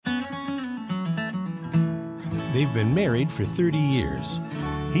They've been married for 30 years.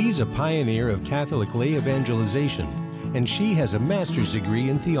 He's a pioneer of Catholic lay evangelization, and she has a master's degree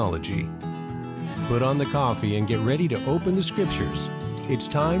in theology. Put on the coffee and get ready to open the scriptures. It's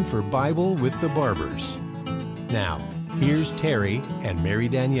time for Bible with the Barbers. Now, here's Terry and Mary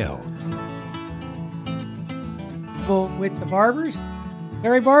Danielle. With the Barbers,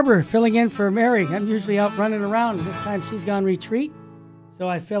 Terry Barber filling in for Mary. I'm usually out running around, and this time she's gone retreat, so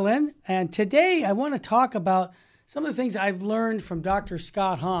I fill in. And today I want to talk about some of the things I've learned from Dr.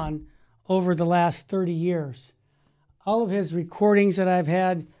 Scott Hahn over the last 30 years. All of his recordings that I've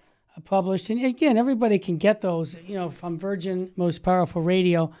had published, and again, everybody can get those, from Virgin Most Powerful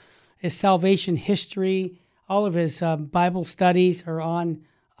Radio, his salvation history, all of his Bible studies are on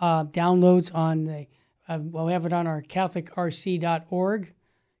downloads on the we have it on our CatholicRC.org,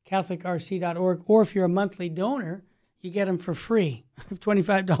 CatholicRC.org, or if you're a monthly donor, you get them for free,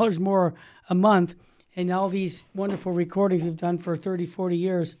 $25 more a month, and all these wonderful recordings we've done for 30, 40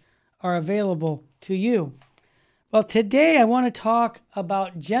 years are available to you. Well, today I want to talk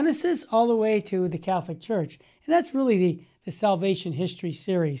about Genesis all the way to the Catholic Church, and that's really the Salvation History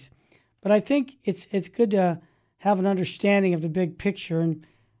series. But I think it's good to have an understanding of the big picture, and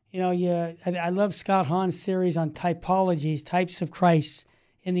I love Scott Hahn's series on typologies, types of Christ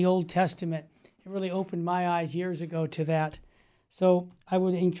in the Old Testament. It really opened my eyes years ago to that. So I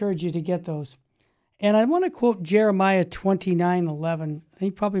would encourage you to get those. And I want to quote Jeremiah 29:11. I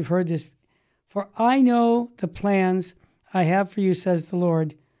think you probably have heard this. For I know the plans I have for you, says the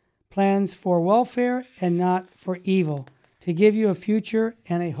Lord, plans for welfare and not for evil, to give you a future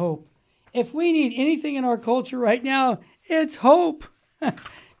and a hope. If we need anything in our culture right now, it's hope.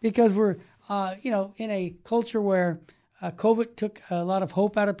 Because we're, in a culture where COVID took a lot of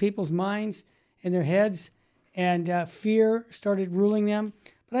hope out of people's minds and their heads, and fear started ruling them.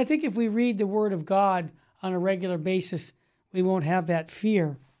 But I think if we read the Word of God on a regular basis, we won't have that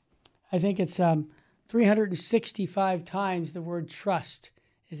fear. I think it's 365 times the word trust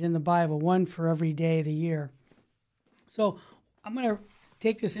is in the Bible, one for every day of the year. So I'm going to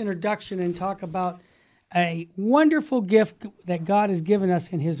take this introduction and talk about a wonderful gift that God has given us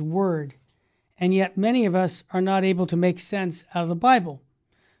in His Word, and yet many of us are not able to make sense out of the Bible,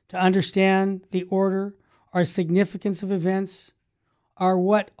 to understand the order or significance of events, or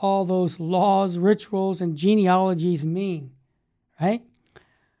what all those laws, rituals, and genealogies mean, right?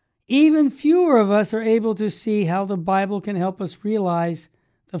 Even fewer of us are able to see how the Bible can help us realize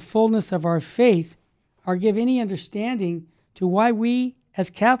the fullness of our faith or give any understanding to why we, as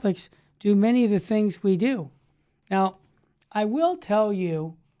Catholics, do many of the things we do. Now, I will tell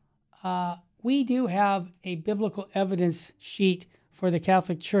you, we do have a biblical evidence sheet for the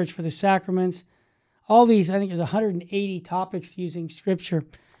Catholic Church, for the sacraments. All these, I think there's 180 topics using Scripture,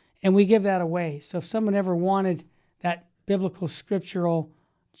 and we give that away. So if someone ever wanted that biblical scriptural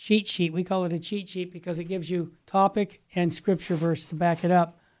cheat sheet, we call it a cheat sheet because it gives you topic and Scripture verse to back it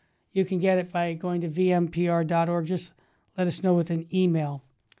up. You can get it by going to vmpr.org. Just let us know with an email.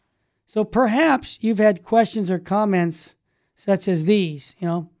 So perhaps you've had questions or comments such as these,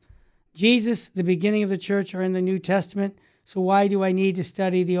 Jesus, the beginning of the church, are in the New Testament, so why do I need to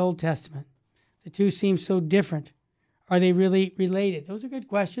study the Old Testament? The two seem so different. Are they really related? Those are good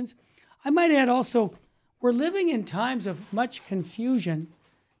questions. I might add also, we're living in times of much confusion,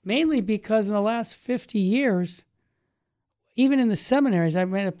 mainly because in the last 50 years, even in the seminaries, I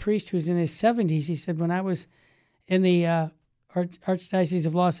met a priest who's in his 70s. He said, when I was in the Archdiocese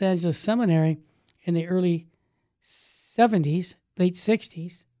of Los Angeles Seminary in the early 70s, late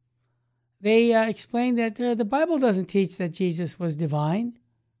 60s, they explained that the Bible doesn't teach that Jesus was divine.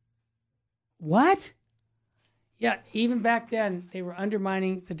 What? Yeah, even back then, they were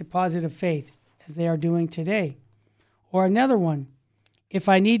undermining the deposit of faith, as they are doing today. Or another one, if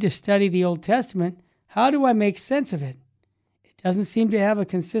I need to study the Old Testament, how do I make sense of it? It doesn't seem to have a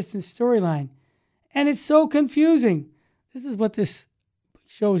consistent storyline, and it's so confusing. This is what this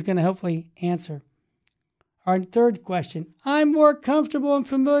show is going to hopefully answer. Our third question, I'm more comfortable and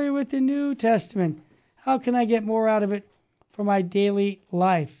familiar with the New Testament. How can I get more out of it for my daily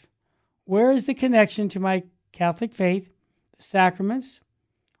life? Where is the connection to my Catholic faith, the sacraments,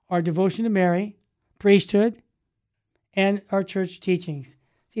 our devotion to Mary, priesthood, and our church teachings?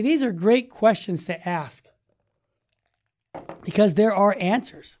 See, these are great questions to ask because there are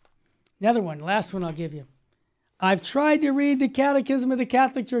answers. Another one, last one I'll give you. I've tried to read the Catechism of the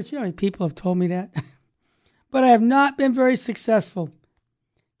Catholic Church. People have told me that. But I have not been very successful.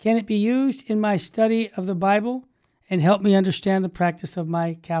 Can it be used in my study of the Bible and help me understand the practice of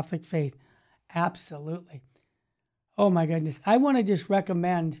my Catholic faith? Absolutely. Oh my goodness. I want to just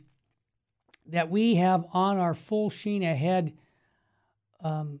recommend that we have on our Full Sheen Ahead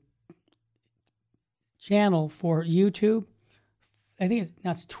channel for YouTube. I think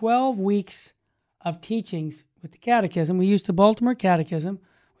that's 12 weeks of teachings with the Catechism. We used the Baltimore Catechism.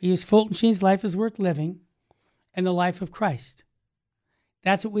 We used Fulton Sheen's Life is Worth Living and the Life of Christ.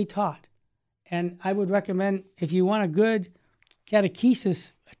 That's what we taught. And I would recommend, if you want a good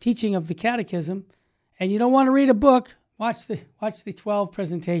catechesis, a teaching of the Catechism, and you don't want to read a book, watch the 12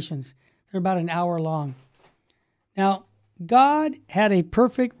 presentations. They're about an hour long. Now, God had a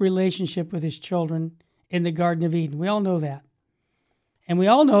perfect relationship with his children in the Garden of Eden. We all know that. And we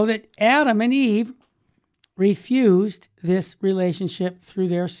all know that Adam and Eve refused this relationship through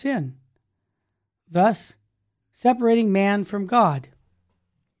their sin, thus separating man from God.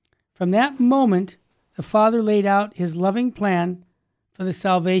 From that moment, the Father laid out his loving plan for the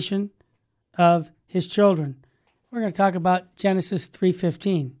salvation of his children. We're going to talk about Genesis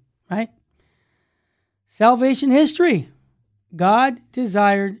 3:15, right? Salvation history. God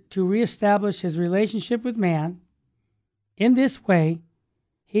desired to reestablish his relationship with man. In this way,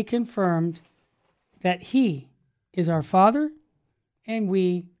 he confirmed that he is our Father and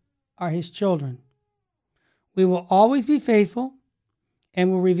we are his children. We will always be faithful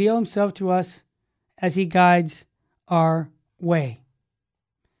and will reveal himself to us as he guides our way.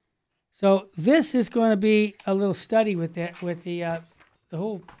 So this is going to be a little study with the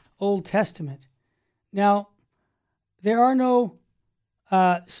whole Old Testament. Now, there are no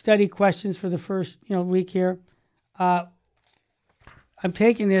study questions for the first week here. I'm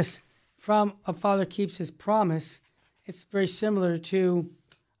taking this from A Father Keeps His Promise. It's very similar to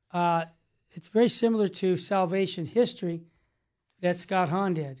salvation history that Scott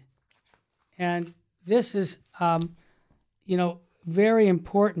Hahn did, and this is very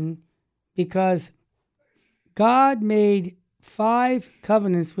important because God made 5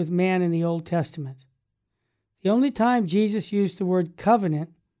 covenants with man in the Old Testament. The only time Jesus used the word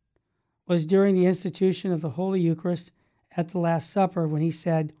covenant was during the institution of the Holy Eucharist at the Last Supper, when he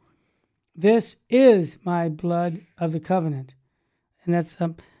said, "This is my blood of the covenant." And that's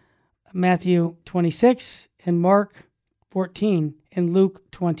Matthew 26 and Mark 14 and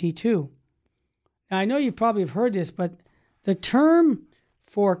Luke 22. Now, I know you probably have heard this, but the term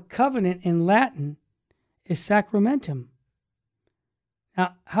for covenant in Latin is sacramentum.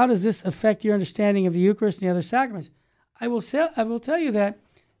 Now, how does this affect your understanding of the Eucharist and the other sacraments? I will tell you that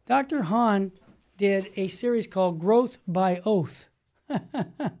Dr. Hahn did a series called Growth by Oath,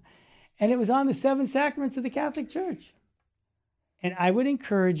 and it was on the 7 sacraments of the Catholic Church. And I would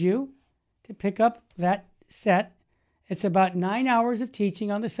encourage you to pick up that set. It's about 9 hours of teaching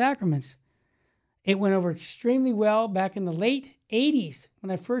on the sacraments. It went over extremely well back in the late 80s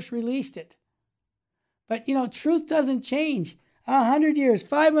when I first released it. But, truth doesn't change. 100 years,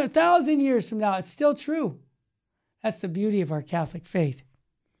 500,000 years from now, it's still true. That's the beauty of our Catholic faith.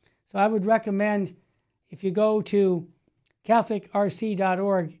 So I would recommend, if you go to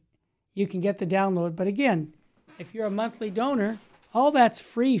catholicrc.org, you can get the download. But again, if you're a monthly donor, all that's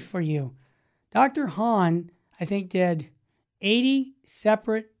free for you. Dr. Hahn, I think, did 80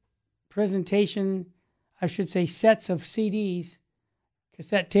 separate sets of CDs,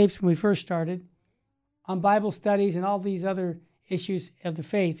 cassette tapes when we first started, on Bible studies and all these other issues of the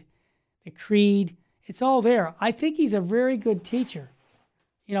faith, the creed. It's all there. I think he's a very good teacher,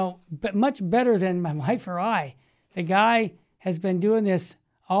 but much better than my wife or I. The guy has been doing this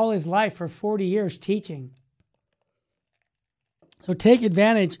all his life for 40 years teaching. So take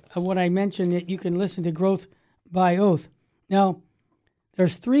advantage of what I mentioned, that you can listen to Growth by Oath. Now,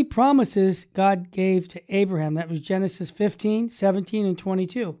 there's 3 promises God gave to Abraham. That was Genesis 15, 17, and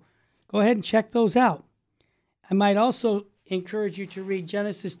 22. Go ahead and check those out. I might also encourage you to read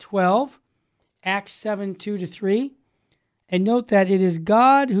Genesis 12, Acts 7, 2-3, and note that it is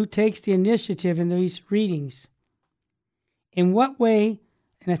God who takes the initiative in these readings. In what way,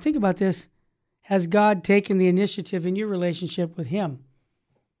 and I think about this, has God taken the initiative in your relationship with him?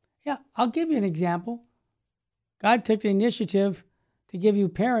 Yeah, I'll give you an example. God took the initiative to give you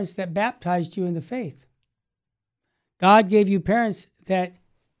parents that baptized you in the faith. God gave you parents that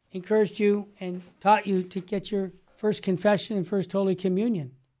encouraged you and taught you to get your first confession and first Holy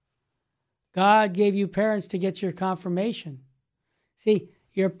Communion. God gave you parents to get your confirmation. See,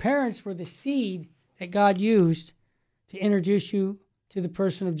 your parents were the seed that God used to introduce you to the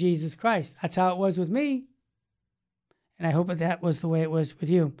person of Jesus Christ. That's how it was with me. And I hope that was the way it was with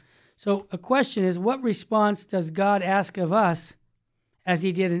you. So a question is, what response does God ask of us as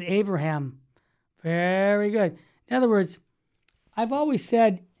he did in Abraham? Very good. In other words, I've always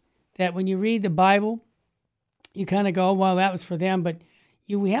said that when you read the Bible, you kind of go, well, that was for them, but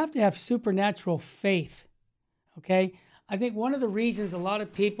we have to have supernatural faith, okay? I think one of the reasons a lot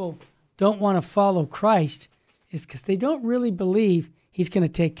of people don't want to follow Christ is because they don't really believe he's going to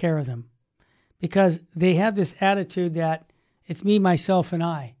take care of them, because they have this attitude that it's me, myself, and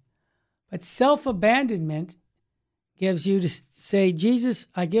I. But self-abandonment gives you to say, Jesus,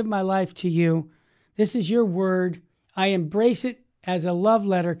 I give my life to you. This is your word. I embrace it as a love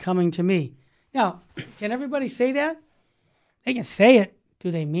letter coming to me. Now, can everybody say that? They can say it.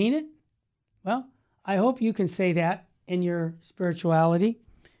 Do they mean it? Well, I hope you can say that in your spirituality,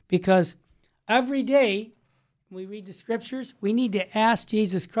 because every day when we read the scriptures, we need to ask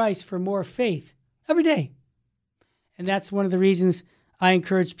Jesus Christ for more faith every day. And that's one of the reasons I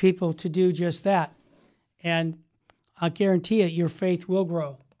encourage people to do just that. And I'll guarantee it, your faith will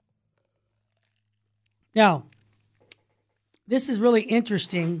grow. Now, this is really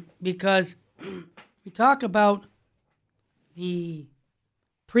interesting because we talk about the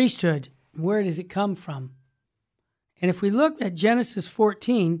priesthood. Where does it come from? And if we look at Genesis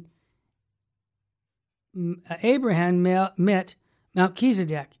 14, Abraham met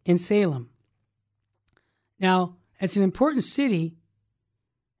Melchizedek in Salem. Now, it's an important city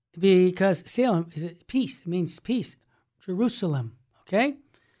because Salem is peace. It means peace. Jerusalem, okay?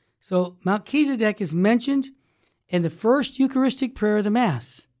 So Melchizedek is mentioned in the first Eucharistic prayer of the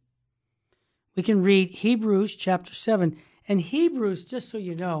Mass. We can read Hebrews chapter 7. And Hebrews, just so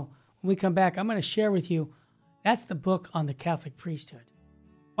you know, when we come back, I'm going to share with you, that's the book on the Catholic priesthood.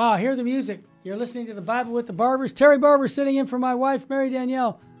 Wow, hear the music. You're listening to the Bible with the Barbers. Terry Barber sitting in for my wife, Mary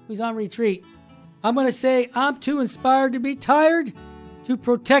Danielle, who's on retreat. I'm going to say, I'm too inspired to be tired, too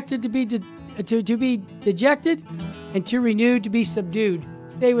protected to be dejected, and too renewed to be subdued.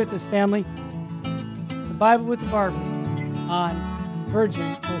 Stay with us, family. The Bible with the Barbers on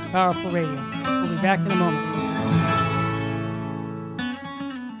Virgin Most Powerful Radio. We'll be back in a moment.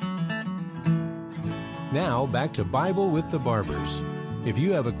 Now, back to Bible with the Barbers. If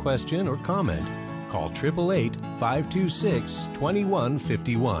you have a question or comment, call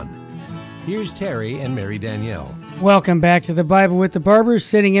 888-526-2151. Here's Terry and Mary Danielle. Welcome back to the Bible with the Barbers.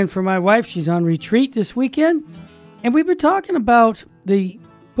 Sitting in for my wife. She's on retreat this weekend. And we've been talking about the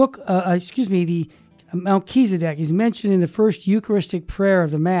book, the Melchizedek. He's mentioned in the first Eucharistic prayer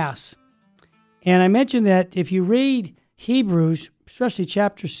of the Mass. And I mentioned that if you read Hebrews, especially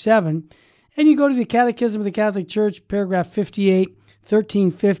chapter 7, and you go to the Catechism of the Catholic Church, paragraph 58,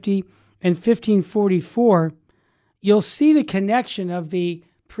 1350, and 1544, you'll see the connection of the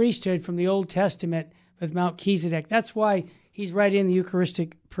priesthood from the Old Testament with Melchizedek. That's why he's right in the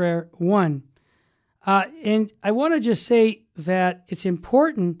Eucharistic prayer 1. And I want to just say that it's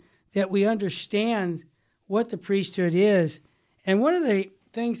important that we understand what the priesthood is. And one of the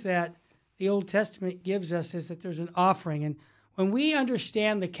things that the Old Testament gives us is that there's an offering. And when we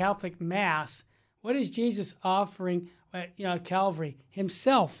understand the Catholic Mass, what is Jesus offering at Calvary?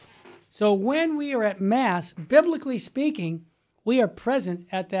 Himself. So when we are at Mass, biblically speaking, we are present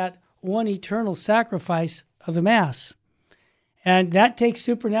at that one eternal sacrifice of the Mass. And that takes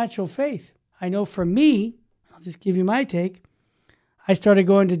supernatural faith. I know for me, I'll just give you my take, I started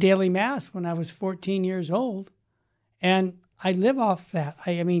going to daily Mass when I was 14 years old, and I live off that.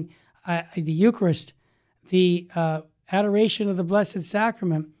 The Eucharist, the adoration of the Blessed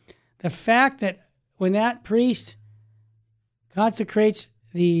Sacrament, the fact that when that priest consecrates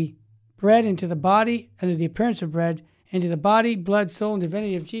the bread into the body, under the appearance of bread, into the body, blood, soul, and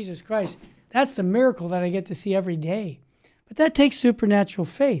divinity of Jesus Christ, that's the miracle that I get to see every day. But that takes supernatural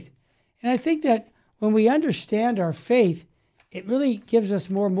faith. And I think that when we understand our faith, it really gives us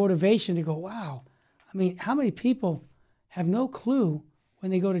more motivation to go, wow, how many people have no clue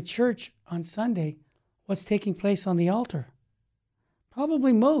when they go to church on Sunday what's taking place on the altar?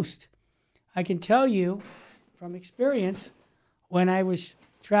 Probably most. I can tell you from experience, when I was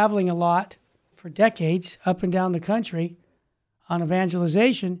traveling a lot for decades up and down the country on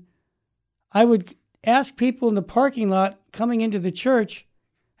evangelization, I would ask people in the parking lot coming into the church,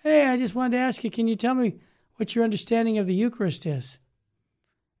 hey, I just wanted to ask you, can you tell me what your understanding of the Eucharist is?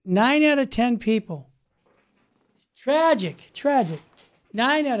 9 out of 10 people, tragic,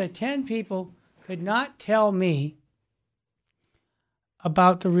 9 out of 10 people could not tell me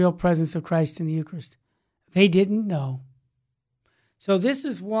about the real presence of Christ in the Eucharist. They didn't know. So this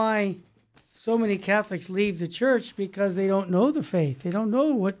is why so many Catholics leave the church, because they don't know the faith. They don't know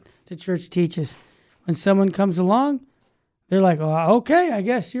what the church teaches. When someone comes along, they're like, oh, okay, I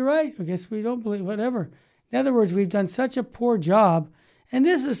guess you're right. I guess we don't believe, whatever. In other words, we've done such a poor job. And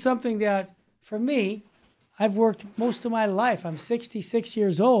this is something that, for me, I've worked most of my life. I'm 66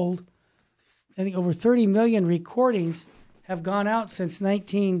 years old. I think over 30 million recordings have gone out since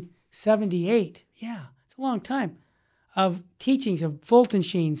 1978. Yeah, it's a long time. Of teachings of Fulton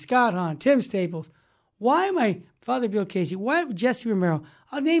Sheen, Scott Hahn, Tim Staples. Why am I, Father Bill Casey, why Jesse Romero?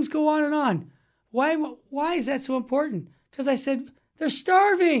 Our names go on and on. Why is that so important? Because I said, they're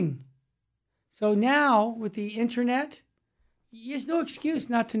starving. So now, with the internet, there's no excuse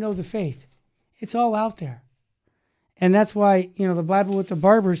not to know the faith. It's all out there. And that's why, the Bible with the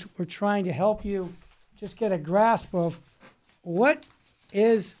Barbers, we're trying to help you just get a grasp of what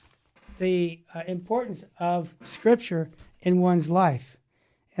is the importance of Scripture in one's life.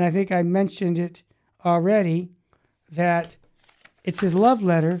 And I think I mentioned it already, that it's his love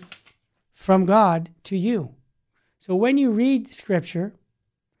letter from God to you. So when you read Scripture,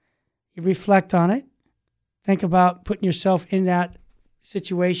 you reflect on it, think about putting yourself in that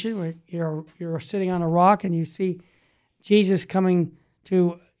situation where you're sitting on a rock and you see Jesus coming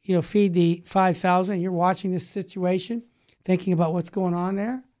to feed the 5,000. You're watching this situation, thinking about what's going on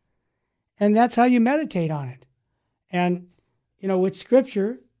there. And that's how you meditate on it. And, with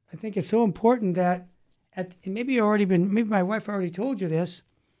Scripture, I think it's so important that, maybe my wife already told you this,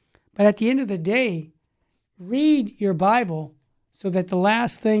 but at the end of the day, read your Bible so that the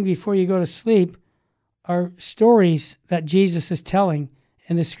last thing before you go to sleep are stories that Jesus is telling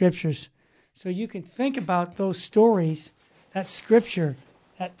in the Scriptures. So you can think about those stories, that Scripture,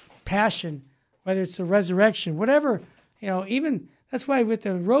 that passion, whether it's the resurrection, whatever, even, that's why with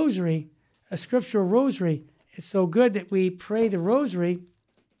the rosary, a scriptural rosary, it's so good that we pray the rosary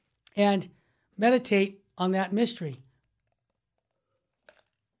and meditate on that mystery.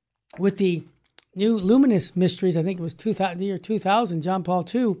 With the new luminous mysteries, I think it was the year 2000, John Paul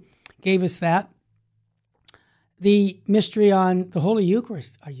II gave us that. The mystery on the Holy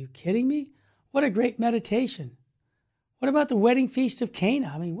Eucharist. Are you kidding me? What a great meditation. What about the wedding feast of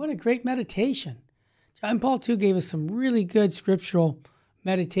Cana? I mean, what a great meditation. John Paul II gave us some really good scriptural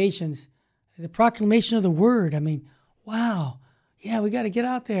meditations. The proclamation of the word. I mean, wow. Yeah, we got to get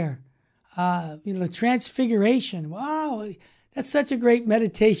out there. The transfiguration. Wow, that's such a great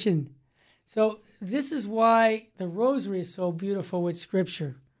meditation. So this is why the rosary is so beautiful with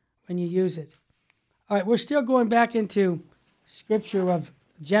Scripture when you use it. All right, we're still going back into Scripture of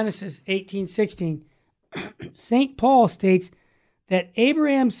Genesis 18:16. St. Paul states that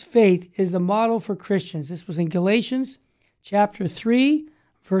Abraham's faith is the model for Christians. This was in Galatians chapter 3,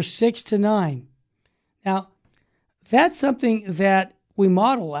 verse 6 to 9. Now, that's something that we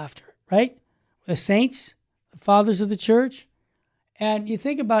model after, right? The saints, the fathers of the church. And you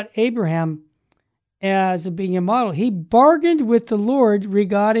think about Abraham as being a model. He bargained with the Lord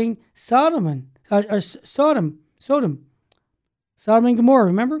regarding Sodom and Gomorrah,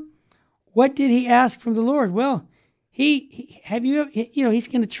 remember? What did he ask from the Lord? Well, he's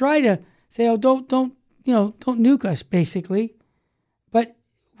going to try to say, "Oh, don't nuke us," basically. But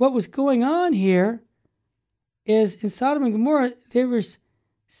what was going on here is in Sodom and Gomorrah, there was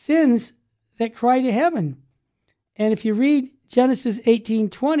sins that cry to heaven. And if you read Genesis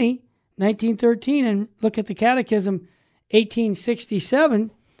 18:20, 19:13, and look at the Catechism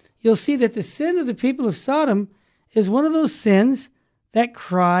 1867, you'll see that the sin of the people of Sodom is one of those sins that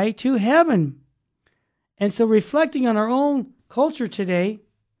cry to heaven. And so reflecting on our own culture today,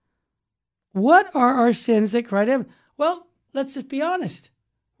 what are our sins that cry to heaven? Well, let's just be honest.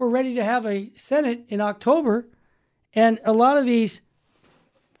 We're ready to have a Senate in October, and a lot of these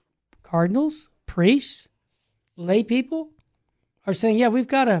cardinals, priests, lay people are saying, yeah, we've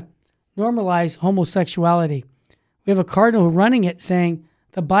got to normalize homosexuality. We have a cardinal running it saying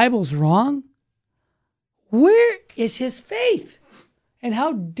the Bible's wrong. Where is his faith? And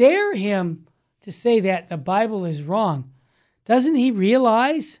how dare him to say that the Bible is wrong? Doesn't he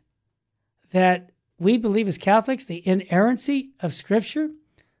realize that we believe as Catholics the inerrancy of Scripture?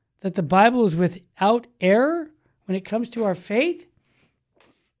 That the Bible is without error when it comes to our faith?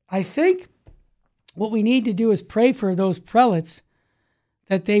 I think what we need to do is pray for those prelates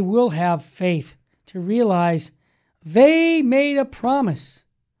that they will have faith to realize they made a promise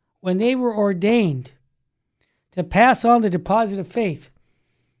when they were ordained to pass on the deposit of faith.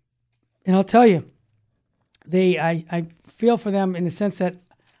 And I'll tell you, I feel for them in the sense that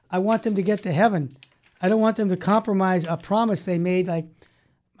I want them to get to heaven. I don't want them to compromise a promise they made. Like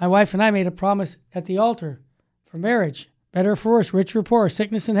my wife and I made a promise at the altar for marriage, better or for worse, rich or poor,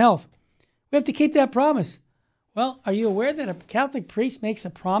 sickness and health. We have to keep that promise. Well, are you aware that a Catholic priest makes a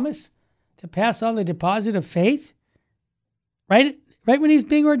promise to pass on the deposit of faith? Right when he's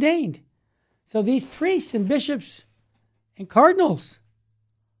being ordained. So these priests and bishops and cardinals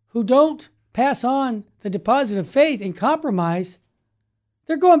who don't pass on the deposit of faith and compromise,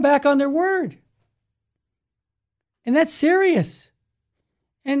 they're going back on their word. And that's serious.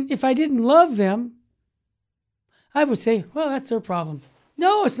 And if I didn't love them, I would say, well, that's their problem.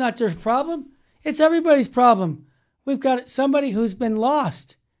 No, it's not their problem. It's everybody's problem. We've got somebody who's been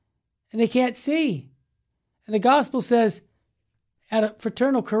lost and they can't see. And the gospel says, at a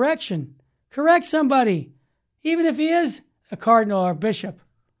fraternal correction, correct somebody, even if he is a cardinal or a bishop.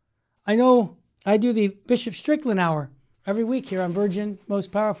 I know I do the Bishop Strickland Hour every week here on Virgin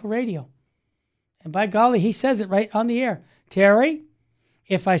Most Powerful Radio. And by golly, he says it right on the air. Terry,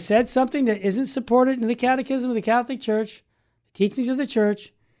 if I said something that isn't supported in the Catechism of the Catholic Church, the teachings of the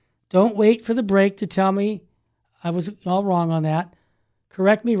Church, don't wait for the break to tell me I was all wrong on that.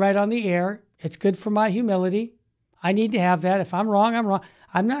 Correct me right on the air. It's good for my humility. I need to have that. If I'm wrong, I'm wrong.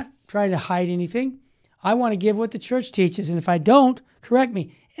 I'm not trying to hide anything. I want to give what the Church teaches. And if I don't, correct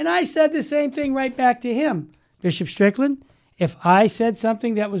me. And I said the same thing right back to him. Bishop Strickland, if I said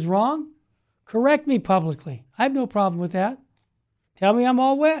something that was wrong, correct me publicly. I have no problem with that. Tell me I'm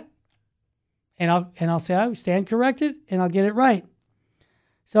all wet. And I'll say I stand corrected and I'll get it right.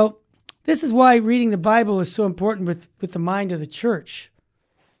 So this is why reading the Bible is so important with the mind of the church.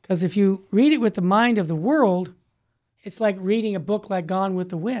 Because if you read it with the mind of the world, it's like reading a book like Gone with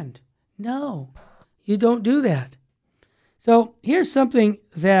the Wind. No, you don't do that. So here's something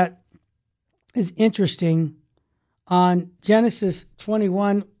that is interesting on Genesis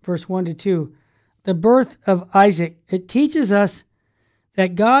 21, verse 1 to 2. The birth of Isaac. It teaches us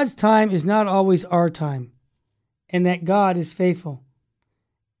that God's time is not always our time, and that God is faithful.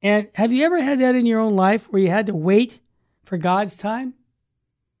 And have you ever had that in your own life where you had to wait for God's time?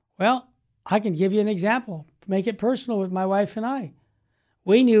 Well, I can give you an example to make it personal with my wife and I.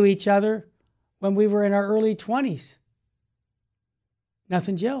 We knew each other when we were in our early 20s.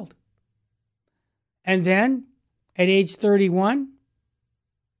 Nothing gelled. And then at age 31,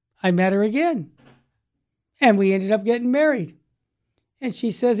 I met her again. And we ended up getting married. And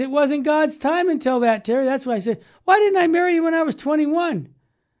she says, it wasn't God's time until that, Terry. That's why I said, why didn't I marry you when I was 21?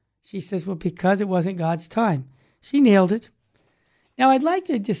 She says, well, because it wasn't God's time. She nailed it. Now, I'd like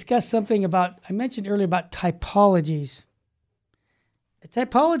to discuss something about, I mentioned earlier about typologies. A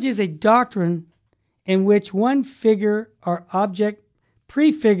typology is a doctrine in which one figure or object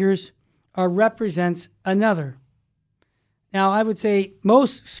prefigures or represents another. Now, I would say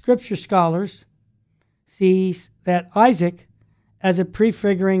most scripture scholars see that Isaac as a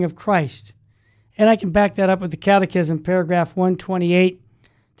prefiguring of Christ. And I can back that up with the Catechism, paragraph 128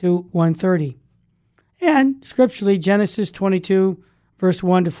 to 130. And scripturally, Genesis 22, verse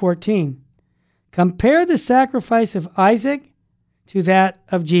 1 to 14. Compare the sacrifice of Isaac to that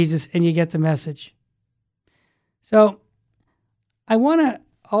of Jesus, and you get the message. So I want to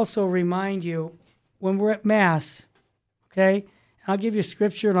also remind you, when we're at Mass, okay, I'll give you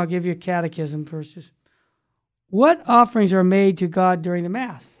scripture and I'll give you catechism verses. What offerings are made to God during the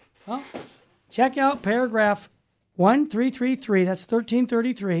Mass? Well, check out paragraph 1333, that's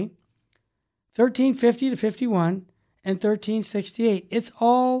 1333, 1350 to 51, and 1368. It's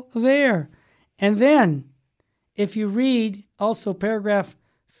all there. And then, if you read also paragraph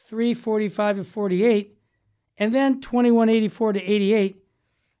 345 to 48, and then 2184 to 88,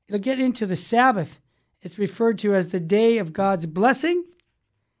 it'll get into the Sabbath. It's referred to as the day of God's blessing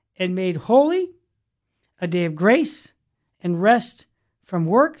and made holy, a day of grace and rest from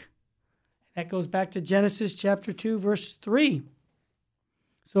work. That goes back to Genesis chapter 2, verse 3.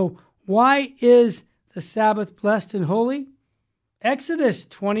 So why is the Sabbath blessed and holy? Exodus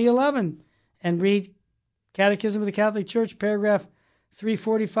 20:11, and read Catechism of the Catholic Church, paragraph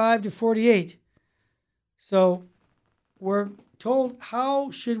 345 to 48. So we're told,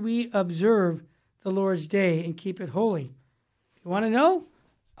 how should we observe the Lord's Day and keep it holy? If you want to know,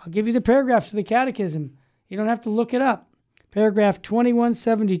 I'll give you the paragraphs of the Catechism. You don't have to look it up. Paragraph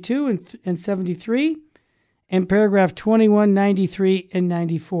 2172 and 73, and paragraph 2193 and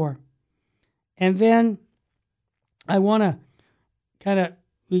 94. And then I want to kind of,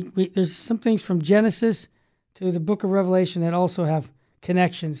 there's some things from Genesis to the book of Revelation that also have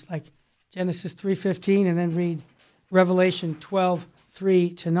connections, like Genesis 3:15, and then read Revelation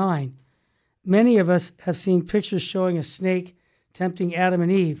 12:3 to 9. Many of us have seen pictures showing a snake tempting Adam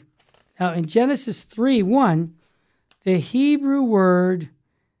and Eve. Now, in Genesis 3:1, the Hebrew word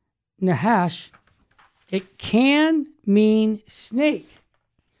nahash, it can mean snake,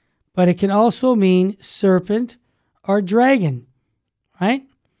 but it can also mean serpent or dragon, right?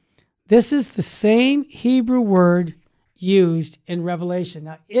 This is the same Hebrew word used in Revelation.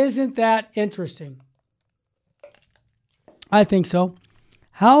 Now, isn't that interesting? I think so.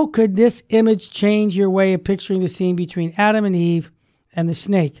 How could this image change your way of picturing the scene between Adam and Eve and the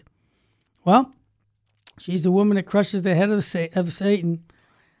snake? Well, She's the woman that crushes the head of Satan.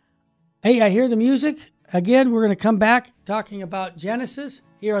 Hey, I hear the music. Again, we're going to come back talking about Genesis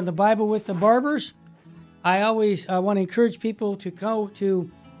here on the Bible with the Barbers. I always want to encourage people to go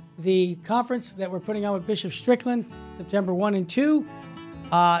to the conference that we're putting on with Bishop Strickland, September 1 and 2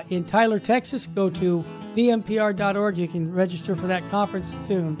 in Tyler, Texas. Go to vmpr.org. You can register for that conference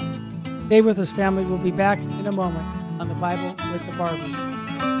soon. Stay with us, family. We'll be back in a moment on the Bible with the Barbers.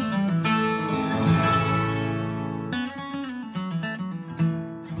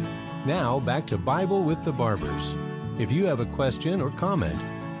 Now, back to Bible with the Barbers. If you have a question or comment,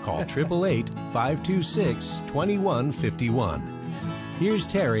 call 888-526-2151. Here's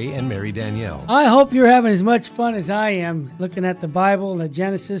Terry and Mary Danielle. I hope you're having as much fun as I am looking at the Bible and the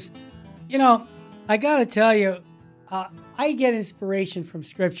Genesis. You know, I got to tell you, I get inspiration from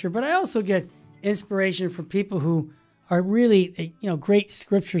Scripture, but I also get inspiration from people who are really, great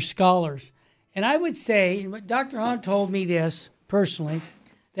Scripture scholars. And I would say, and Dr. Hahn told me this personally,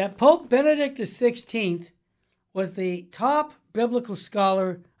 that Pope Benedict XVI was the top biblical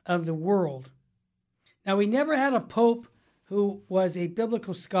scholar of the world. Now, we never had a pope who was a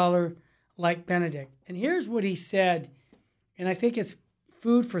biblical scholar like Benedict. And here's what he said, and I think it's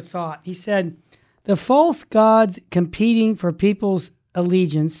food for thought. He said, "The false gods competing for people's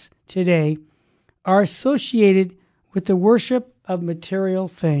allegiance today are associated with the worship of material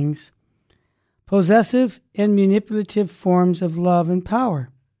things, possessive and manipulative forms of love and power,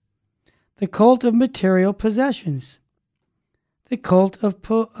 the cult of material possessions, the cult of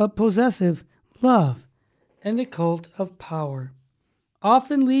possessive love, and the cult of power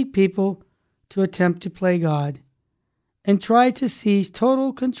often lead people to attempt to play God and try to seize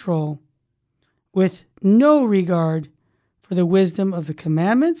total control with no regard for the wisdom of the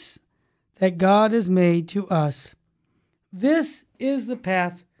commandments that God has made to us. This is the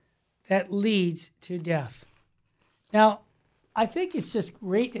path that leads to death." Now, I think it's just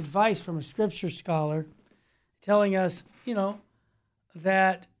great advice from a Scripture scholar telling us,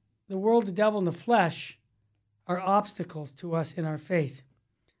 that the world, the devil, and the flesh are obstacles to us in our faith.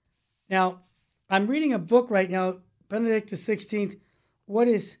 Now, I'm reading a book right now, Benedict XVI, What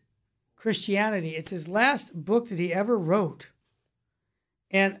is Christianity? It's his last book that he ever wrote.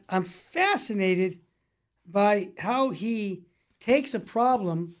 And I'm fascinated by how he takes a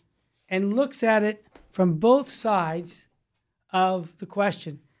problem and looks at it from both sides of the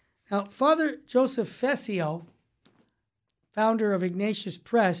question. Now, Father Joseph Fessio, founder of Ignatius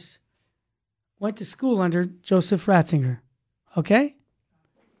Press, went to school under Joseph Ratzinger, okay?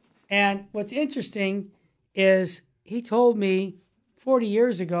 And what's interesting is he told me 40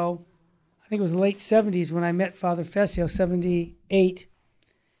 years ago, I think it was the late 70s when I met Father Fessio, 78,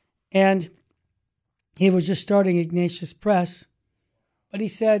 and he was just starting Ignatius Press, but he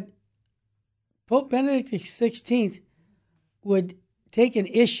said Pope Benedict XVI would take an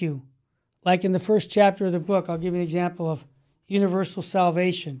issue, like in the first chapter of the book, I'll give you an example of universal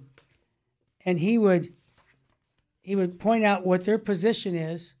salvation, and he would point out what their position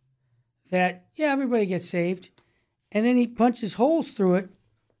is, that, everybody gets saved, and then he punches holes through it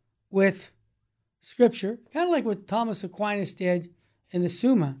with Scripture, kind of like what Thomas Aquinas did in the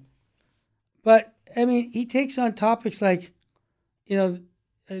Summa. But, he takes on topics like,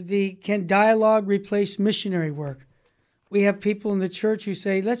 can dialogue replace missionary work? We have people in the church who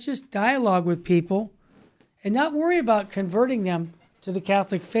say, let's just dialogue with people and not worry about converting them to the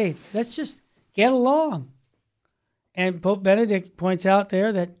Catholic faith. Let's just get along. And Pope Benedict points out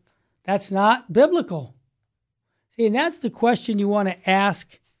there that that's not biblical. See, and that's the question you want to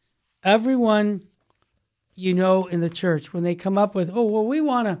ask everyone in the church when they come up with, we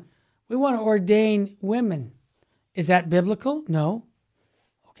want to ordain women. Is that biblical? No.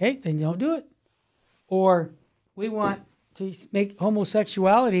 Okay, then don't do it. Or we want to make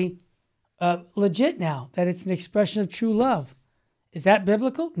homosexuality legit now, that it's an expression of true love. Is that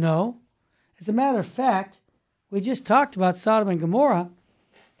biblical? No. As a matter of fact, we just talked about Sodom and Gomorrah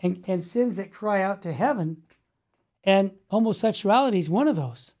and sins that cry out to heaven, and homosexuality is one of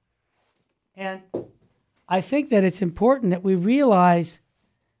those. And I think that it's important that we realize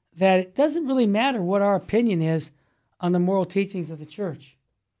that it doesn't really matter what our opinion is on the moral teachings of the church,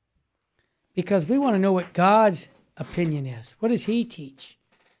 because we want to know what God's opinion is. What does he teach?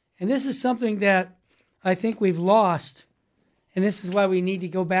 And this is something that I think we've lost, and this is why we need to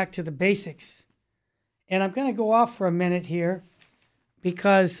go back to the basics. And I'm going to go off for a minute here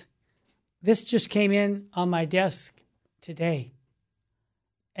because this just came in on my desk today.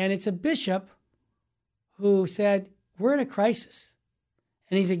 And it's a bishop who said, we're in a crisis,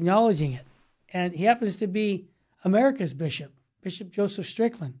 and he's acknowledging it. And he happens to be America's bishop, Bishop Joseph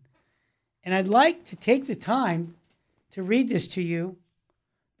Strickland. And I'd like to take the time to read this to you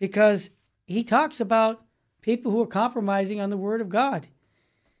because he talks about people who are compromising on the Word of God.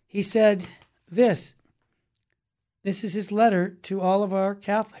 He said this is his letter to all of our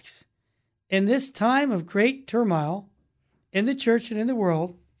Catholics. In this time of great turmoil in the church and in the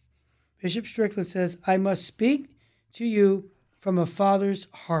world, Bishop Strickland says, I must speak to you from a father's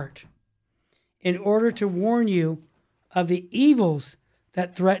heart in order to warn you of the evils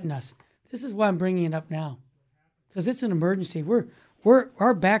that threaten us. This is why I'm bringing it up now, because it's an emergency.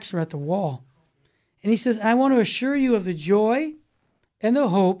 Our backs are at the wall. And he says, I want to assure you of the joy and the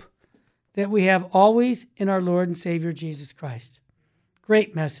hope that we have always in our Lord and Savior Jesus Christ.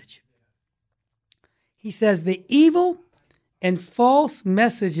 Great message. He says, the evil and false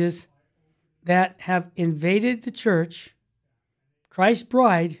messages that have invaded the church, Christ's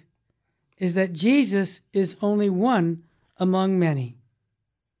bride, is that Jesus is only one among many,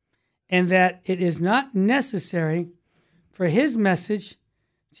 and that it is not necessary for his message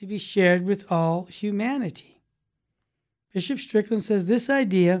to be shared with all humanity. Bishop Strickland says this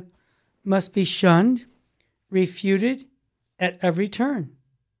idea must be shunned, refuted at every turn.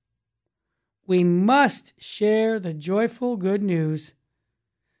 We must share the joyful good news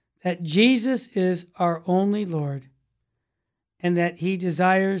that Jesus is our only Lord, and that he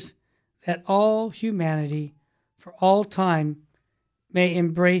desires that all humanity for all time may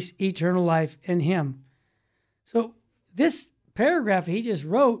embrace eternal life in him. So this paragraph he just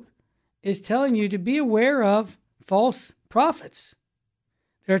wrote is telling you to be aware of false prophets.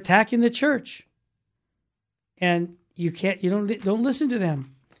 They're attacking the church, and you don't listen to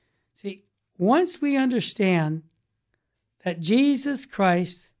them. See, once we understand that Jesus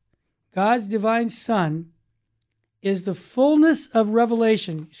Christ, God's divine Son, is the fullness of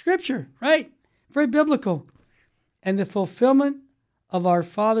revelation, Scripture, right? Very biblical, and the fulfillment of our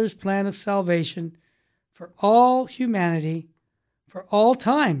Father's plan of salvation for all humanity, for all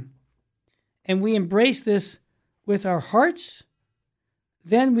time, and we embrace this with our hearts,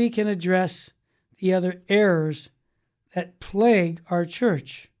 then we can address the other errors that plague our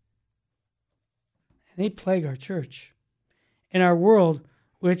church. And they plague our church in our world,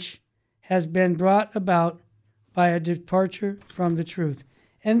 which has been brought about by a departure from the truth.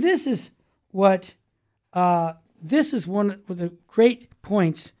 And this is one of the great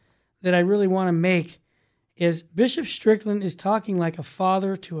points that I really want to make is Bishop Strickland is talking like a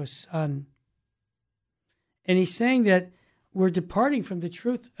father to a son. And he's saying that we're departing from the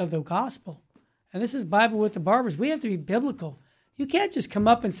truth of the gospel. And this is Bible with the Barbers. We have to be biblical. You can't just come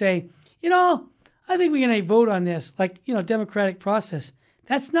up and say, I think we're going to vote on this, like, democratic process.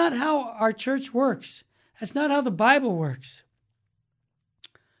 That's not how our church works. That's not how the Bible works.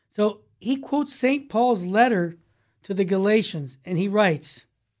 So he quotes St. Paul's letter to the Galatians, and he writes,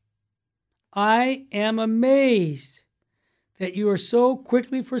 I am amazed that you are so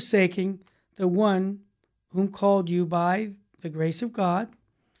quickly forsaking the one whom called you by the grace of God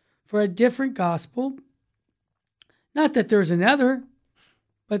for a different gospel. Not that there's another,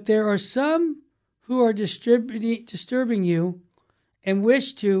 but there are some who are disturbing you and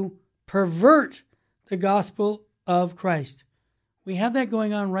wish to pervert the gospel of Christ. We have that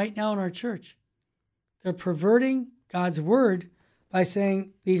going on right now in our church. They're perverting God's word by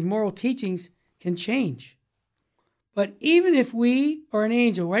saying these moral teachings can change. But even if we or an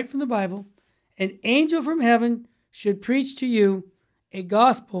angel, right from the Bible, an angel from heaven should preach to you a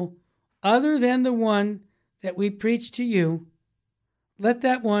gospel other than the one that we preach to you, let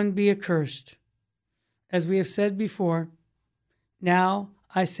that one be accursed. As we have said before, now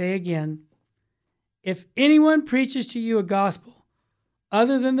I say again, if anyone preaches to you a gospel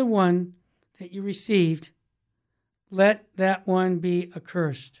other than the one that you received, let that one be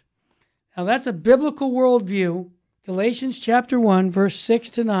accursed. Now that's a biblical worldview. Galatians chapter 1, verse 6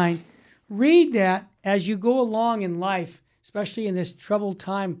 to 9. Read that as you go along in life, especially in this troubled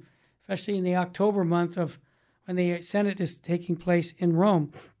time, especially in the October month of when the Senate is taking place in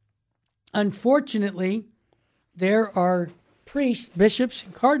Rome. Unfortunately, there are priests, bishops,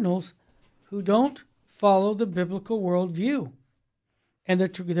 and cardinals who don't follow the biblical worldview, and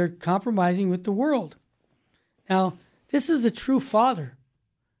they're compromising with the world. Now, this is a true father,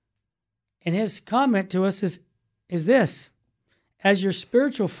 and his comment to us is this: as your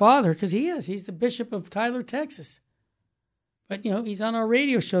spiritual father, because he's the bishop of Tyler, Texas, but he's on our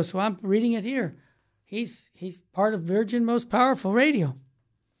radio show, so I'm reading it here. He's part of Virgin Most Powerful Radio.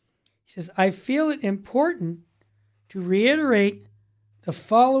 He says, I feel it important to reiterate the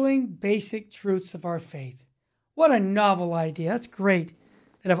following basic truths of our faith. What a novel idea. That's great.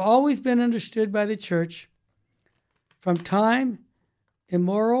 That have always been understood by the church from time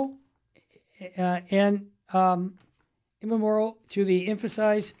immemorial, and immoral to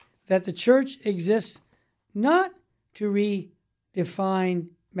emphasize that the church exists not to redefine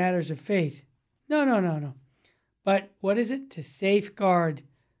matters of faith. No. But what is it? To safeguard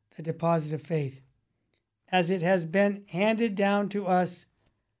the deposit of faith, as it has been handed down to us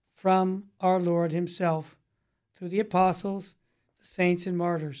from our Lord himself through the apostles, the saints, and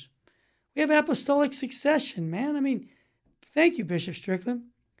martyrs. We have apostolic succession, man. I mean, thank you, Bishop Strickland.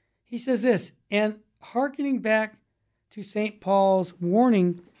 He says this, and hearkening back to St. Paul's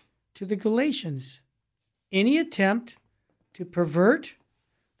warning to the Galatians, any attempt to pervert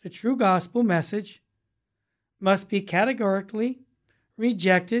the true gospel message must be categorically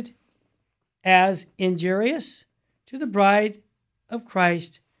rejected as injurious to the bride of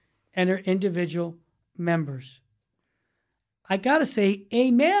Christ and her individual members. I got to say,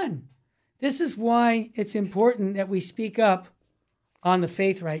 amen. This is why it's important that we speak up on the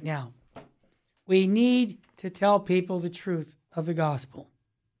faith right now. We need to tell people the truth of the gospel.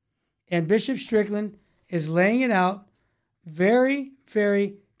 And Bishop Strickland is laying it out very,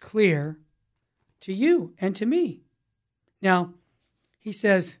 very clear to you and to me. Now, he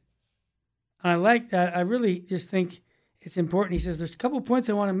says, I like that. I really just think it's important. He says, there's a couple points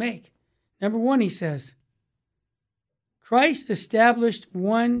I want to make. Number one, he says, Christ established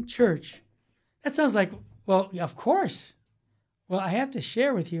one church. That sounds like, well, of course. Well, I have to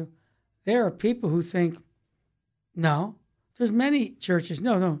share with you, there are people who think, no, there's many churches.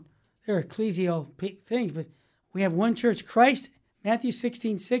 No, there are ecclesial things, but we have one church. Christ, Matthew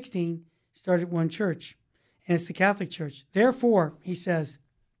 16:16, started one church, and it's the Catholic Church. Therefore, he says,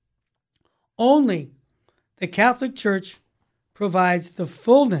 only the Catholic Church provides the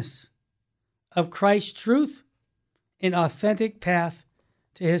fullness of Christ's truth and authentic path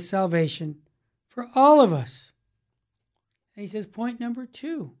to his salvation for all of us. And he says, point number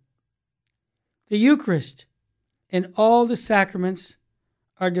two, the Eucharist and all the sacraments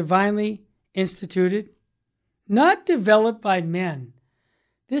are divinely instituted, not developed by men.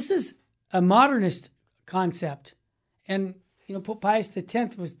 This is a modernist concept. And, Pope Pius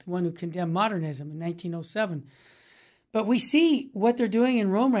X was the one who condemned modernism in 1907. But we see what they're doing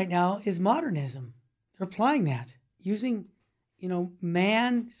in Rome right now is modernism. They're applying that, using,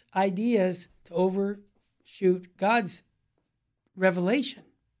 man's ideas to overshoot God's revelation.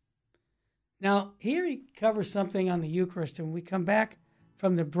 Now, here he covers something on the Eucharist, and when we come back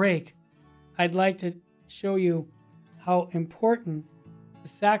from the break, I'd like to show you how important the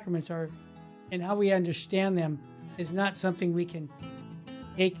sacraments are and how we understand them is not something we can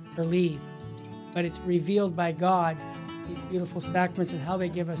take or leave, but it's revealed by God, these beautiful sacraments and how they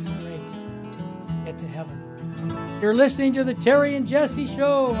give us grace to get to heaven. You're listening to the Terry and Jesse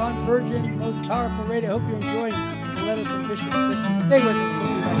Show on Virgin Most Powerful Radio. I hope you're enjoying the letter from Bishop Strickland. Stay with us. We'll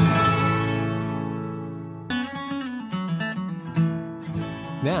be right back.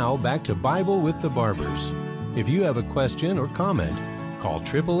 Now, back to Bible with the Barbers. If you have a question or comment, call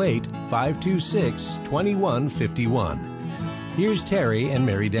 888-526-2151. Here's Terry and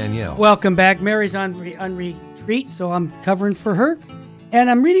Mary Danielle. Welcome back. Mary's on retreat, so I'm covering for her. And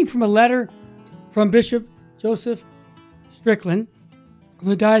I'm reading from a letter from Bishop Joseph Strickland from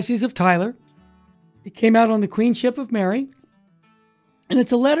the Diocese of Tyler. It came out on the Queenship of Mary. And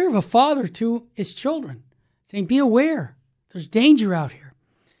it's a letter of a father to his children saying, be aware, there's danger out here.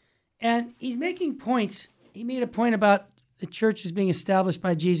 And he's making points. He made a point about the church is being established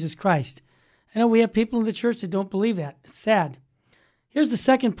by Jesus Christ. I know we have people in the church that don't believe that. It's sad. Here's the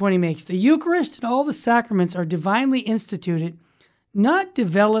second point he makes. The Eucharist and all the sacraments are divinely instituted, not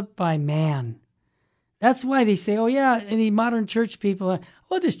developed by man. That's why they say, oh yeah, any modern church people,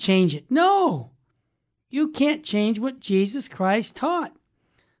 we'll just change it. No, you can't change what Jesus Christ taught.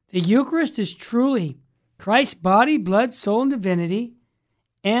 The Eucharist is truly Christ's body, blood, soul, and divinity,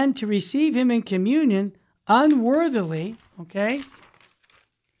 and to receive him in communion unworthily, okay,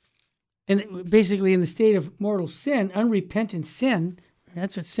 and basically in the state of mortal sin, unrepentant sin,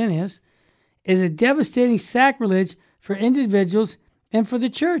 that's what sin is a devastating sacrilege for individuals and for the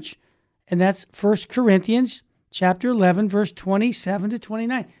church. And that's 1 Corinthians chapter 11, verse 27 to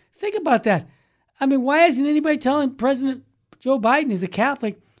 29. Think about that. I mean, why isn't anybody telling President Joe Biden, who's a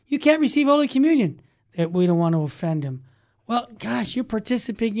Catholic, you can't receive Holy Communion? That we don't want to offend him. Well, gosh, you're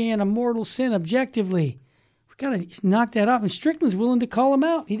participating in a mortal sin objectively. We've got to knock that off. And Strickland's willing to call him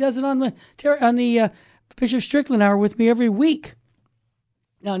out. He does it on the Bishop Strickland Hour with me every week.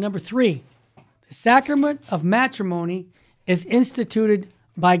 Now, number 3, the sacrament of matrimony is instituted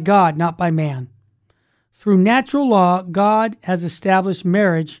by God, not by man. Through natural law, God has established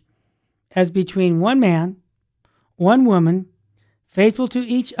marriage as between one man, one woman, faithful to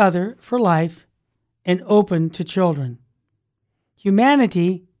each other for life, and open to children.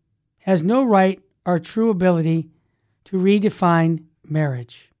 Humanity has no right or true ability to redefine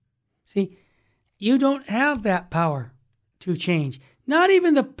marriage. See, you don't have that power to change. Not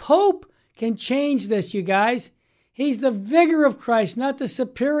even the Pope can change this, you guys. He's the vicar of Christ, not the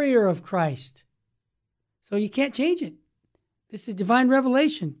superior of Christ. So you can't change it. This is divine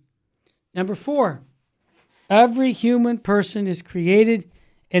revelation. Number 4, every human person is created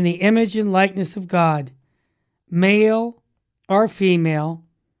in the image and likeness of God, male or female,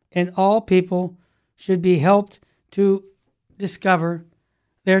 and all people should be helped to discover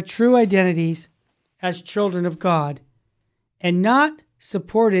their true identities as children of God, and not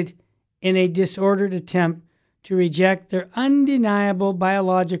supported in a disordered attempt to reject their undeniable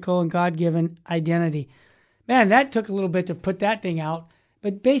biological and God-given identity. Man, that took a little bit to put that thing out.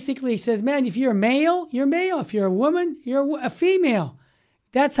 But basically, he says, man, if you're a male, you're male. If you're a woman, you're a female.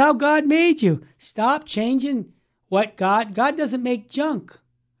 That's how God made you. Stop changing what God doesn't make junk.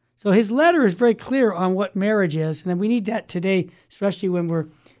 So his letter is very clear on what marriage is. And we need that today, especially when we're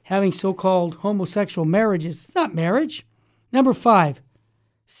having so-called homosexual marriages. It's not marriage. Number 5,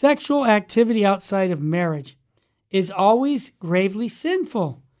 sexual activity outside of marriage is always gravely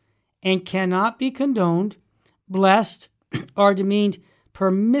sinful and cannot be condoned, blessed, or deemed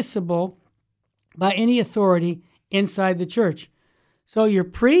permissible by any authority inside the church. So your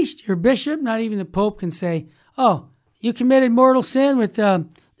priest, your bishop, not even the Pope can say, oh, you committed mortal sin with, don't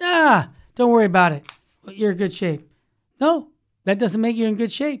worry about it. You're in good shape. No, that doesn't make you in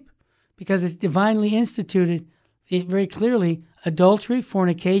good shape because it's divinely instituted very clearly. Adultery,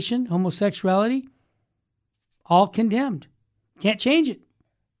 fornication, homosexuality, all condemned. Can't change it.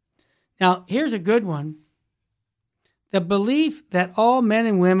 Now, here's a good one. The belief that all men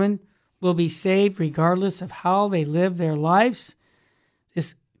and women will be saved regardless of how they live their lives.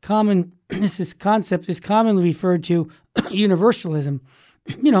 This concept is commonly referred to universalism.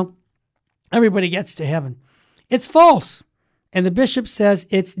 Everybody gets to heaven. It's false. And the bishop says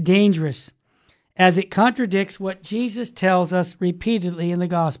it's dangerous, as it contradicts what Jesus tells us repeatedly in the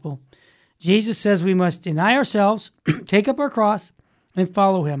gospel. Jesus says we must deny ourselves, take up our cross, and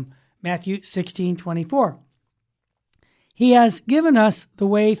follow him. Matthew 16:24. He has given us the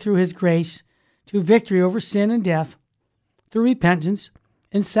way through his grace to victory over sin and death through repentance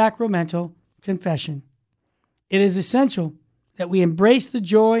and sacramental confession. It is essential that we embrace the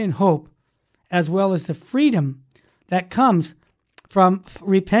joy and hope as well as the freedom that comes from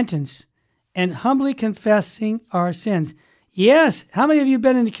repentance and humbly confessing our sins. Yes, how many of you have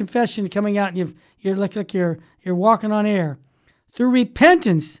been in the confession coming out and you're like you're walking on air? Through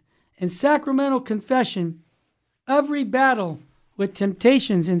repentance and sacramental confession, every battle with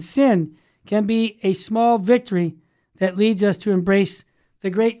temptations and sin can be a small victory that leads us to embrace the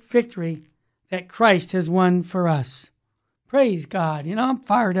great victory that Christ has won for us. Praise God. I'm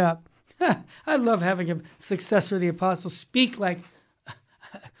fired up. I love having a successor of the apostles speak like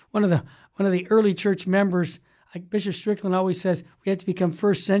one of the early church members. Like Bishop Strickland always says, we have to become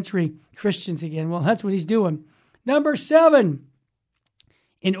first century Christians again. Well, that's what he's doing. Number 7,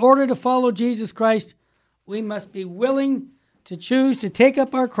 in order to follow Jesus Christ, we must be willing to choose to take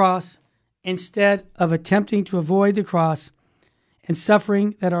up our cross instead of attempting to avoid the cross and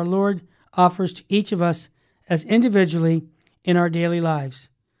suffering that our Lord offers to each of us as individually in our daily lives.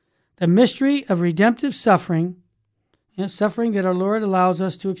 The mystery of redemptive suffering, suffering that our Lord allows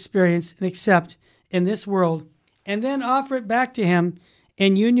us to experience and accept in this world, and then offer it back to him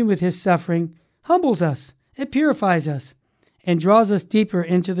in union with his suffering, humbles us, it purifies us, and draws us deeper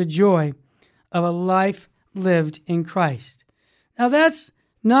into the joy of a life lived in Christ. Now that's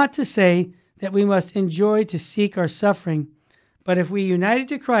not to say that we must enjoy to seek our suffering, but if we unite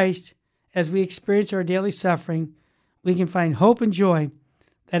to Christ as we experience our daily suffering, we can find hope and joy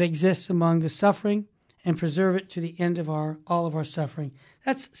that exists among the suffering and preserve it to the end of all of our suffering.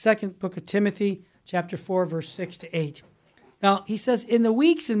 That's 2nd book of Timothy, chapter 4, verse 6 to 8. Now, he says, in the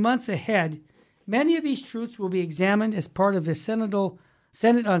weeks and months ahead, many of these truths will be examined as part of the Synod on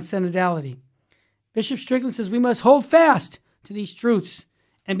Synodality. Bishop Strickland says we must hold fast to these truths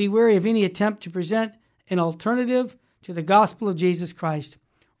and be wary of any attempt to present an alternative to the gospel of Jesus Christ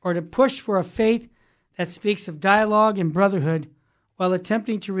or to push for a faith that speaks of dialogue and brotherhood while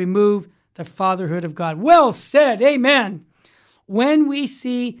attempting to remove the fatherhood of God. Well said. Amen. When we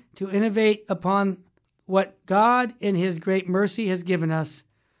see to innovate upon what God in his great mercy has given us,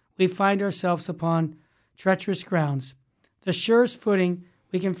 we find ourselves upon treacherous grounds. The surest footing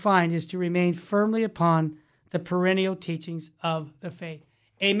we can find is to remain firmly upon the perennial teachings of the faith.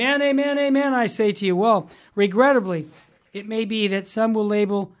 Amen, amen, amen, I say to you. Well, regrettably, it may be that some will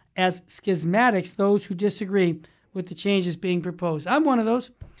label as schismatics those who disagree with the changes being proposed. I'm one of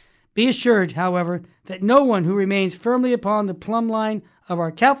those. Be assured, however, that no one who remains firmly upon the plumb line of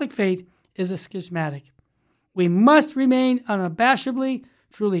our Catholic faith is a schismatic. We must remain unabashedly,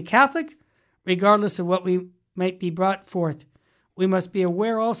 truly Catholic, regardless of what we might be brought forth. We must be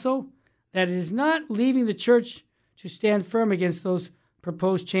aware also that it is not leaving the church to stand firm against those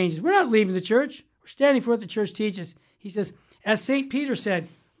proposed changes. We're not leaving the church. We're standing for what the church teaches. He says, as St. Peter said,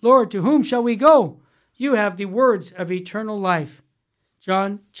 Lord, to whom shall we go? You have the words of eternal life.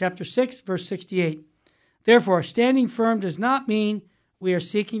 John chapter 6, verse 68. Therefore, standing firm does not mean we are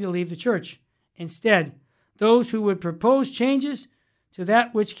seeking to leave the church. Instead, those who would propose changes to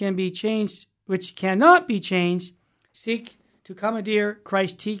that which can be changed, which cannot be changed, seek to commandeer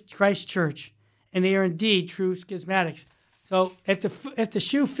Christ's church, and they are indeed true schismatics. So if the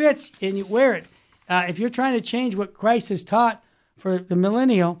shoe fits and you wear it, if you're trying to change what Christ has taught for the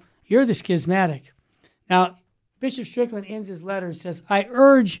millennial, you're the schismatic. Now, Bishop Strickland ends his letter and says, I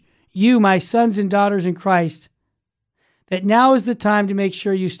urge you, my sons and daughters in Christ, that now is the time to make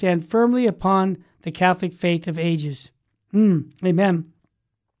sure you stand firmly upon the Catholic faith of ages. Amen.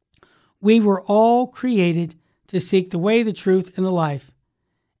 We were all created to seek the way, the truth, and the life.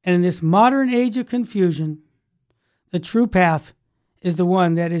 And in this modern age of confusion, the true path is the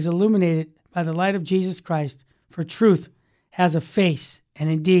one that is illuminated by the light of Jesus Christ. For truth has a face, and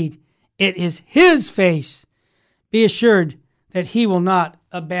indeed, it is his face. Be assured that he will not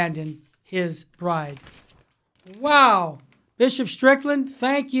abandon his bride. Wow. Bishop Strickland,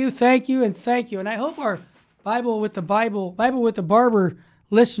 thank you, and thank you. And I hope our Bible with the Barber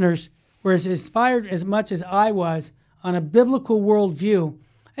listeners were as inspired as much as I was on a biblical worldview.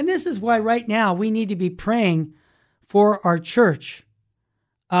 And this is why right now we need to be praying for our church.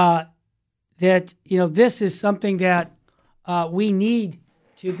 This is something that we need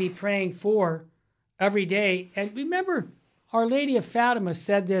to be praying for every day. And remember, Our Lady of Fatima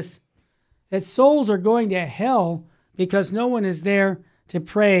said this, that souls are going to hell because no one is there to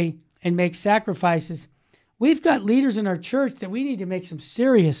pray and make sacrifices. We've got leaders in our church that we need to make some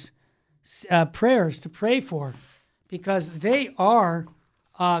serious prayers to pray for, because they are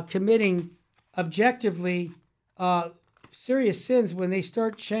committing objectively serious sins when they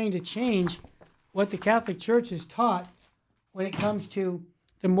start trying to change what the Catholic Church has taught when it comes to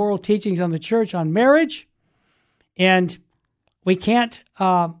the moral teachings on the church on marriage. And we can't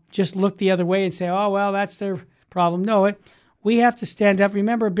just look the other way and say, oh, well, that's their problem. No, we have to stand up.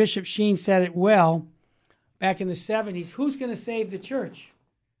 Remember, Bishop Sheen said it well back in the 70s. Who's going to save the church?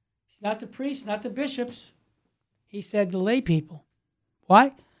 It's not the priests, not the bishops. He said the lay people.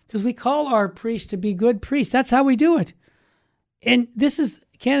 Why? Because we call our priests to be good priests. That's how we do it. And this is,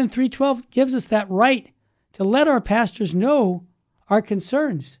 Canon 312 gives us that right to let our pastors know our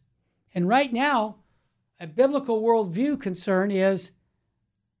concerns. And right now, a biblical worldview concern is,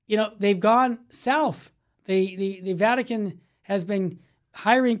 they've gone south. The Vatican has been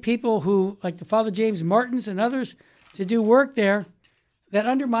hiring people who, like the Father James Martins and others, to do work there that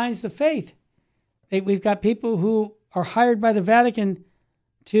undermines the faith. We've got people who are hired by the Vatican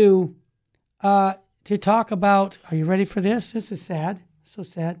to talk about, are you ready for this? This is sad, so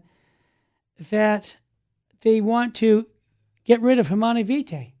sad, that they want to get rid of Humanae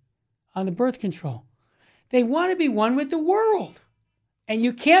Vitae on the birth control. They want to be one with the world. And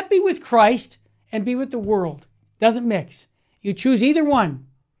you can't be with Christ and be with the world. Doesn't mix. You choose either one.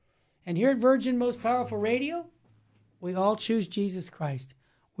 And here at Virgin Most Powerful Radio, we all choose Jesus Christ.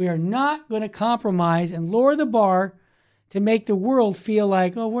 We are not going to compromise and lower the bar to make the world feel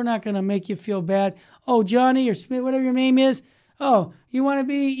like, oh, we're not going to make you feel bad. Oh, Johnny or Smith, whatever your name is. Oh, you want to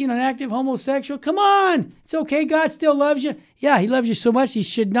be, an active homosexual? Come on. It's okay. God still loves you. Yeah, he loves you so much he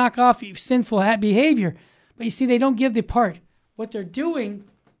should knock off your sinful behavior. But you see, they don't give the part. What they're doing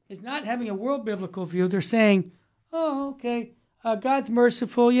is not having a world biblical view. They're saying, oh, okay, God's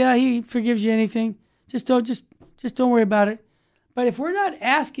merciful. Yeah, he forgives you anything. Just don't worry about it. But if we're not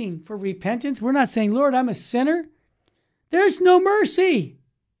asking for repentance, we're not saying, Lord, I'm a sinner, there's no mercy.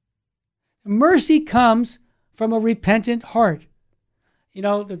 Mercy comes from a repentant heart.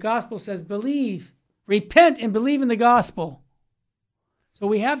 The gospel says, believe, repent and believe in the gospel. So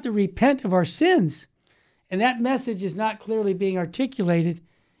we have to repent of our sins. And that message is not clearly being articulated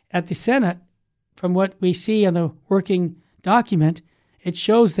at the Senate from what we see on the working document. It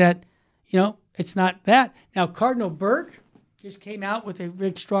shows that, it's not that. Now, Cardinal Burke just came out with a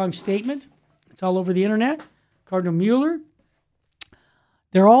very strong statement. It's all over the internet. Cardinal Mueller.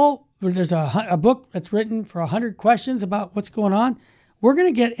 There's a book that's written for 100 questions about what's going on. We're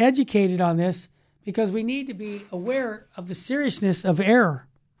going to get educated on this because we need to be aware of the seriousness of error.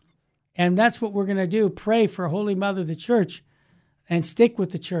 And that's what we're going to do. Pray for Holy Mother, the Church, and stick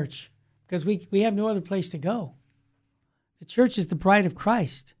with the Church, because we have no other place to go. The Church is the bride of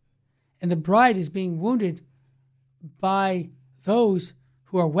Christ, and the bride is being wounded by those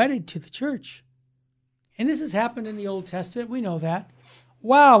who are wedded to the Church. And this has happened in the Old Testament. We know that.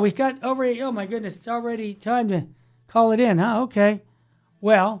 Wow, we've got already, oh my goodness, it's already time to call it in, huh? Okay.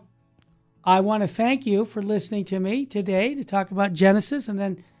 Well, I want to thank you for listening to me today to talk about Genesis and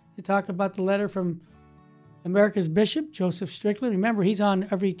then to talk about the letter from America's Bishop, Joseph Strickland. Remember, he's on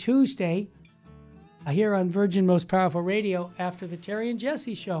every Tuesday here on Virgin Most Powerful Radio after the Terry and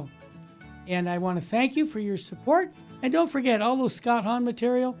Jesse show. And I want to thank you for your support. And don't forget, all those Scott Hahn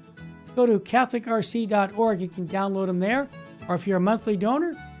material, go to CatholicRC.org. You can download them there. Or if you're a monthly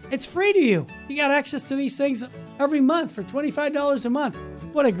donor, it's free to you. You got access to these things every month for $25 a month.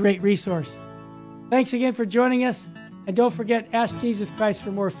 What a great resource. Thanks again for joining us. And don't forget, ask Jesus Christ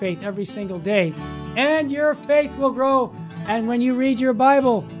for more faith every single day. And your faith will grow. And when you read your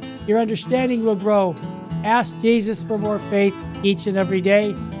Bible, your understanding will grow. Ask Jesus for more faith each and every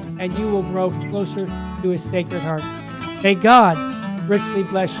day, and you will grow closer to his sacred heart. May God richly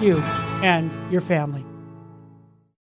bless you and your family.